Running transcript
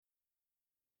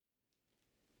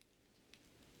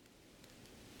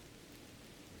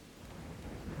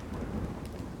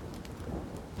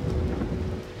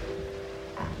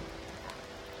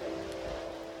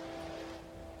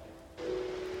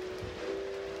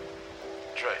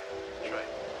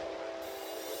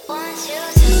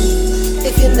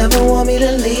If you never want me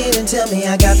to leave, then tell me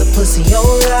I got the pussy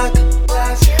on lock.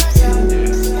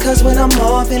 Cause when I'm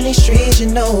off in these streets, you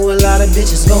know a lot of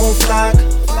bitches gon' flock.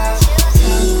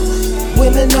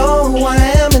 Women know who I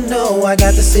am and know I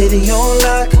got the city on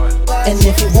lock. And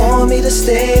if you want me to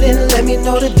stay, then let me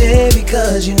know today,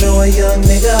 because you know a young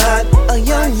nigga hot. A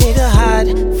young nigga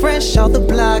hot, fresh off the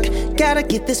block. Gotta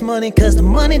get this money cause the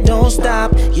money don't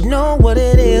stop. You know what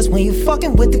it is when you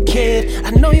fucking with the kid.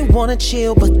 I know you wanna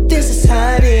chill, but this is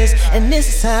how it is, and this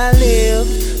is how I live.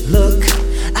 Look,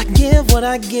 I give what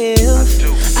I give.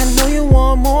 I know you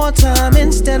want more time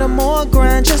instead of more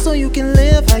grind, just so you can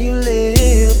live how you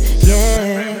live,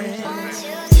 yeah.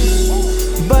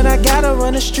 But I gotta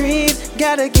run the street,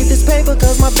 gotta get this paper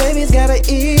cause my baby's gotta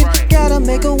eat. Gotta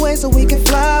make a way so we can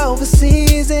fly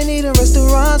overseas and eat in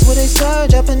restaurants where they serve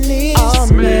Japanese. Oh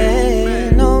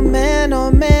man, oh man,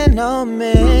 oh man, oh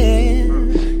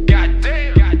man.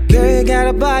 Girl, you got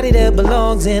a body that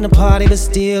belongs in a party, but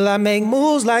still I make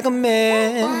moves like a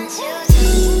man.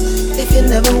 If you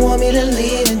never want me to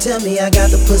leave, then tell me I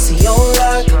got the pussy on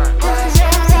lock.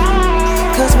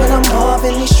 Cause when I'm off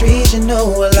in these streets, you know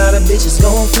a lot of bitches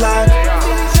gon' flock.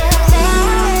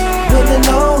 Women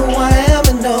know who I am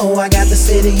and know I got the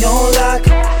city on lock.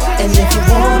 And if you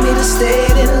want me to stay,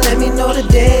 then let me know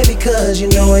today, because you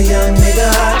know a young nigga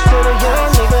hot. I said a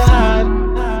young nigga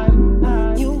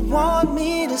hot. You want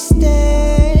me to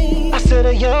stay? I said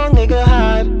a young nigga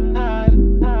hot.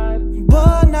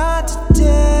 But not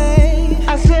today.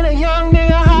 I said a young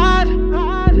nigga hot.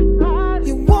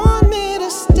 You want me to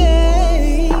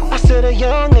stay? I said a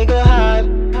young nigga hot.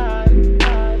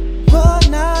 But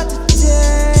not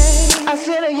today. I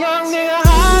said a young nigga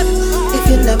hot. If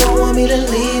you never want me to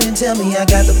leave, then tell me I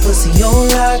got the pussy on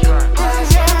lock.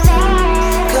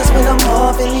 Cause when I'm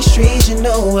off in these streets, you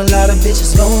know a lot of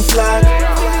bitches gon' flock.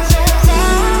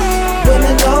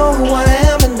 Women know who I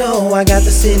am and know I got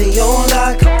the city on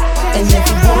lock. And if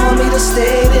you want me to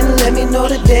stay, then let me know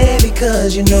today,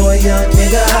 because you know a young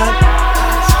nigga hot.